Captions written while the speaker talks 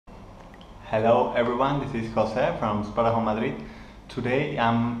Hello everyone, this is Jose from Spotahome Madrid. Today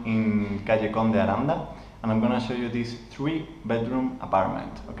I'm in Calle Conde Aranda and I'm gonna show you this 3-bedroom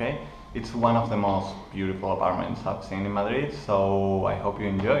apartment, okay? It's one of the most beautiful apartments I've seen in Madrid, so I hope you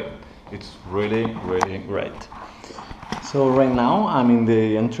enjoy it. It's really great. So right now I'm in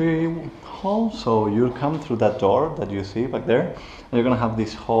the entry hall, so you'll come through that door that you see back there and you're gonna have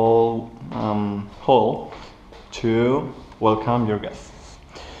this whole hall to welcome your guests.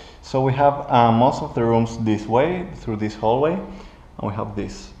 So we have most of the rooms this way, through this hallway, and we have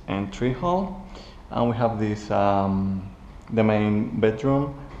this entry hall, and we have this, the main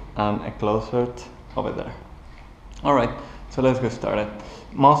bedroom, and a closet over there. Alright, so let's get started.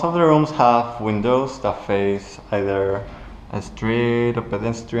 Most of the rooms have windows that face either a street or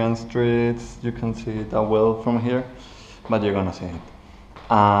pedestrian streets. You can see it that well from here, but you're gonna see it.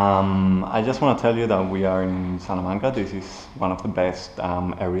 I just want to tell you that we are in Salamanca. This is one of the best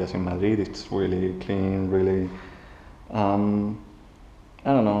areas in Madrid. It's really clean, really, I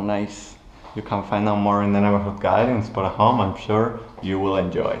don't know, nice. You can find out more in the neighborhood guide in Spotahome. I'm sure you will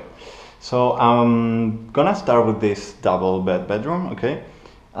enjoy it. So I'm gonna start with this double bedroom, okay?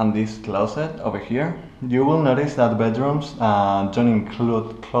 And this closet over here. You will notice that bedrooms don't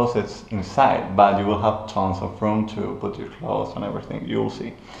include closets inside, but you will have tons of room to put your clothes and everything. You will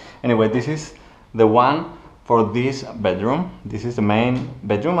see. Anyway, this is the one for this bedroom. This is the main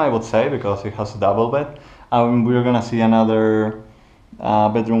bedroom, I would say, because it has a double bed. And we're gonna see another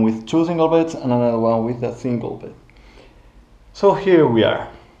bedroom with 2 single beds and another one with a single bed. So here we are.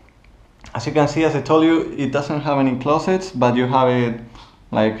 As you can see, as I told you, it doesn't have any closets, but you have it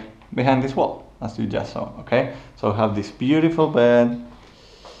like behind this wall, as you just saw, okay? So you have this beautiful bed,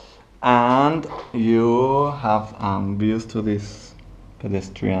 and you have views to this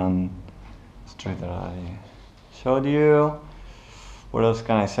pedestrian street that I showed you. What else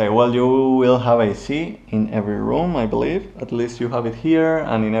can I say? Well, you will have AC in every room, I believe. At least you have it here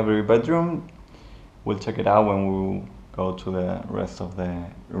and in every bedroom. We'll check it out when we go to the rest of the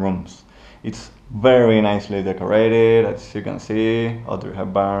rooms. It's very nicely decorated, as you can see. Audrey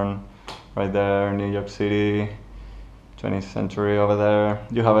Hepburn right there, New York City, 20th century over there.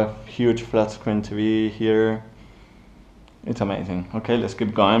 You have a huge flat screen TV here. It's amazing. Okay, let's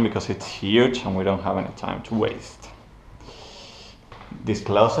keep going because it's huge and we don't have any time to waste. This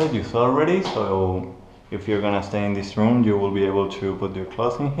closet you saw already, so if you're gonna stay in this room, you will be able to put your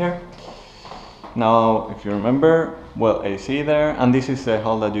clothes in here. Now, if you remember, well, AC there, and this is the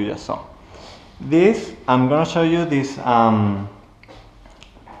hall that you just saw. This, I'm gonna show you this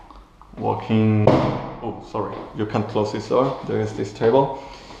walk-in, oh sorry, you can't close this door, there is this table.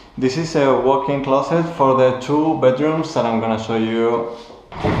 This is a walk-in closet for the 2 bedrooms that I'm gonna show you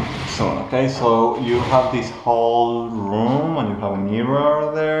soon, okay? So you have this whole room and you have a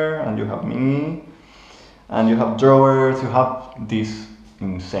mirror there and you have me and you have drawers, you have this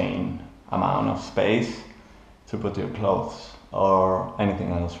insane amount of space to put your clothes or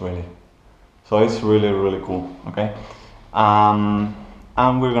anything else really. So it's really cool, okay? And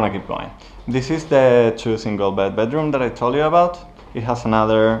we're gonna keep going. This is the 2 single bedroom that I told you about. It has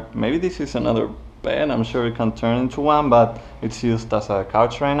another, maybe this is another bed, I'm sure it can turn into one, but it's used as a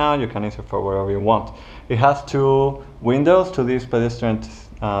couch right now. You can use it for wherever you want. It has 2 windows to this pedestrian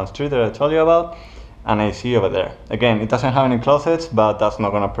street that I told you about, and AC over there. Again, it doesn't have any closets, but that's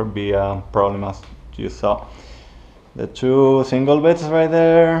not gonna be a problem as you saw. The 2 single beds right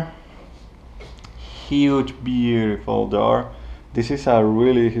there. Huge, beautiful door. This is a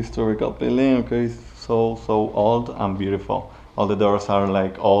really historical building, okay? It's so old and beautiful. All the doors are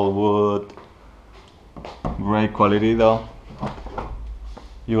like all wood. Great quality though.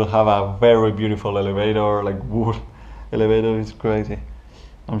 You will have a very beautiful elevator, like wood elevator. Is crazy.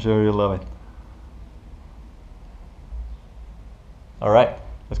 I'm sure you'll love it. Alright,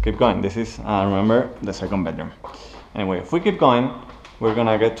 let's keep going. This is, remember, the 2nd bedroom. Anyway, if we keep going, we're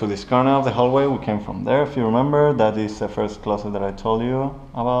gonna get to this corner of the hallway. We came from there, if you remember. That is the first closet that I told you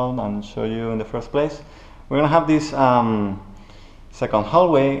about and show you in the first place. We're gonna have this 2nd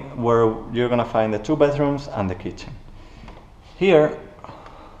hallway where you're gonna find the 2 bedrooms and the kitchen. Here,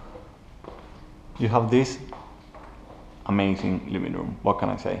 you have this amazing living room. What can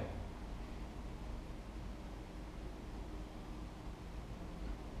I say?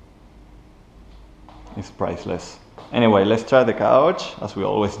 It's priceless. Anyway, let's try the couch, as we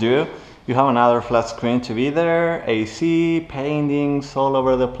always do. You have another flat screen TV there, AC, paintings all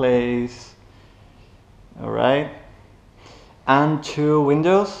over the place. Alright. And 2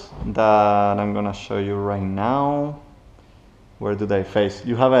 windows that I'm gonna show you right now. where do they face?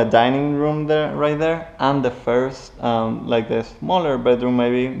 You have a dining room there, right there, and the first, like the smaller bedroom,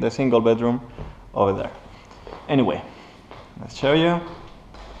 maybe the single bedroom over there. Anyway, let's show you.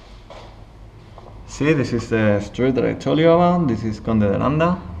 See, this is the street that I told you about. This is Conde de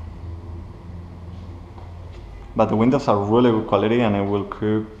Aranda. But the windows are really good quality, and they will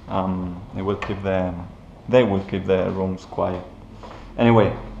keep the rooms quiet.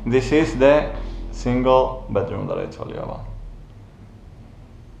 Anyway, this is the single bedroom that I told you about.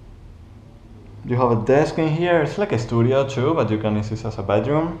 You have a desk in here. It's like a studio too, but you can use this as a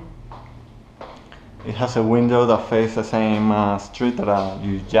bedroom. It has a window that faces the same street that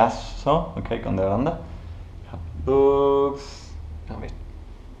you just saw, okay, Conde de Aranda. You have books, you have an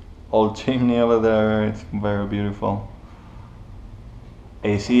old chimney over there, it's very beautiful.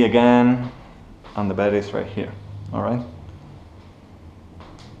 AC again, and the bed is right here, alright?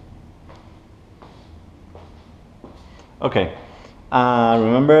 Okay,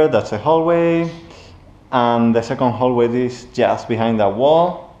 remember that's a hallway, and the second hallway is just behind that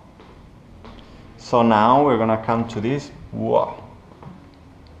wall. So now we're gonna come to this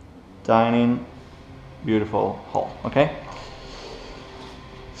dining, beautiful hall, okay?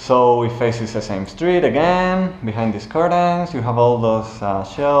 So it faces the same street again. Behind these curtains, you have all those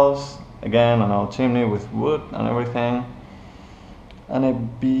shelves, again, an old chimney with wood and everything, and a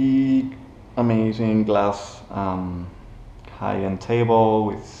big, amazing glass high-end table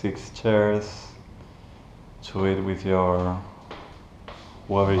with 6 chairs to eat with your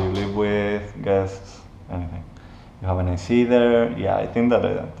whoever you live with, guests, anything. You have an AC there. Yeah, I think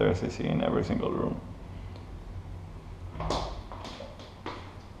that there's AC in every single room.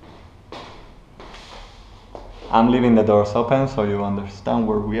 I'm leaving the doors open so you understand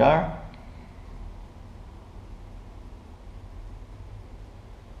where we are.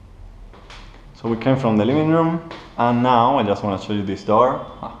 So we came from the living room, and now I just want to show you this door.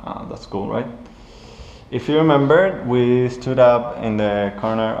 That's cool, right? If you remember, we stood up in the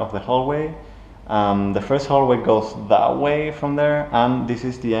corner of the hallway. The first hallway goes that way from there, and this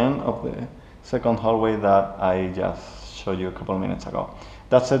is the end of the second hallway that I just showed you a couple of minutes ago.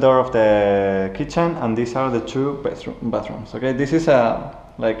 That's the door of the kitchen, and these are the 2 bathrooms. Okay, this is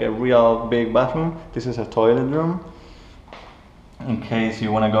like a real big bathroom. This is a toilet room, in case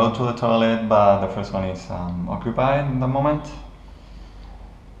you want to go to the toilet, but the first one is occupied at the moment.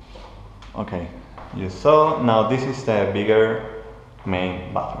 Okay, you saw. Now this is the bigger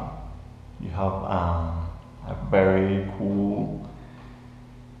main bathroom. You have a very cool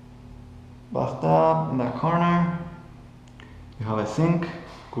bathtub in the corner. You have a sink,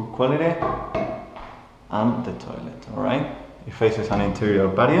 good quality, and the toilet, alright? It faces an interior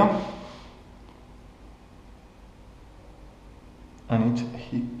patio. And it's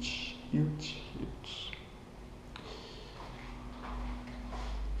huge, huge, huge.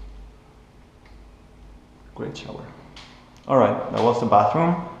 Great shower. Alright, that was the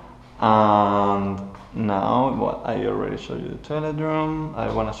bathroom. And now, well, I already showed you the toilet room.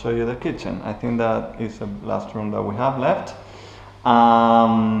 I want to show you the kitchen. I think that is the last room that we have left.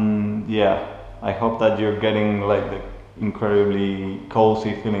 Yeah, I hope that you're getting like the incredibly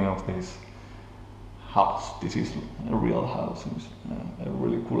cozy feeling of this house. This is a real house, a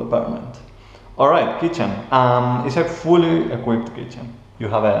really cool apartment. Alright, kitchen. It's a fully equipped kitchen. You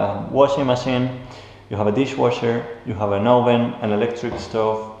have a washing machine, you have a dishwasher, you have an oven, an electric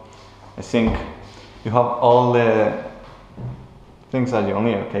stove, a sink. You have all the things that you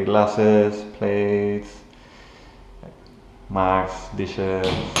need, okay? Glasses, plates, mugs, dishes,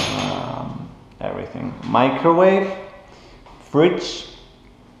 everything. Microwave, fridge,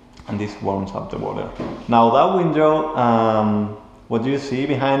 and this warms up the water. Now that window, what you see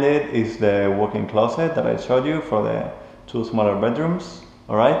behind it is the walk-in closet that I showed you for the 2 smaller bedrooms,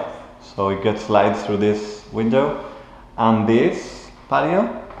 alright? So it gets light through this window. And this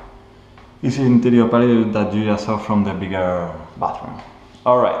patio is the interior patio that you just saw from the bigger bathroom.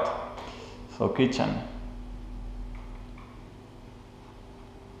 Alright, so kitchen.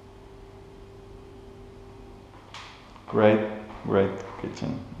 Great, great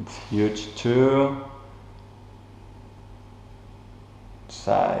kitchen. It's huge too.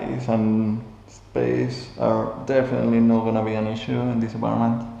 Size and space are definitely not gonna be an issue in this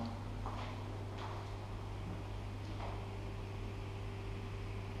apartment.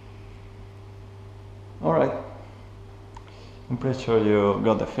 Alright, I'm pretty sure you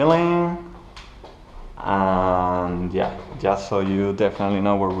got the feeling, and yeah, just so you definitely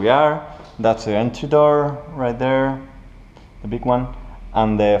know where we are. That's the entry door right there, the big one,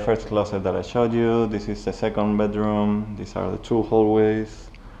 and the first closet that I showed you. This is the second bedroom. These are the 2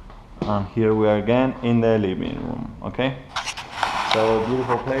 hallways, and here we are again in the living room. Okay, So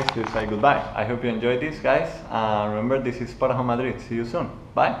beautiful place to say goodbye. I hope you enjoyed this, guys. Remember, this is Spotahome Madrid. See you soon.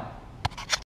 Bye.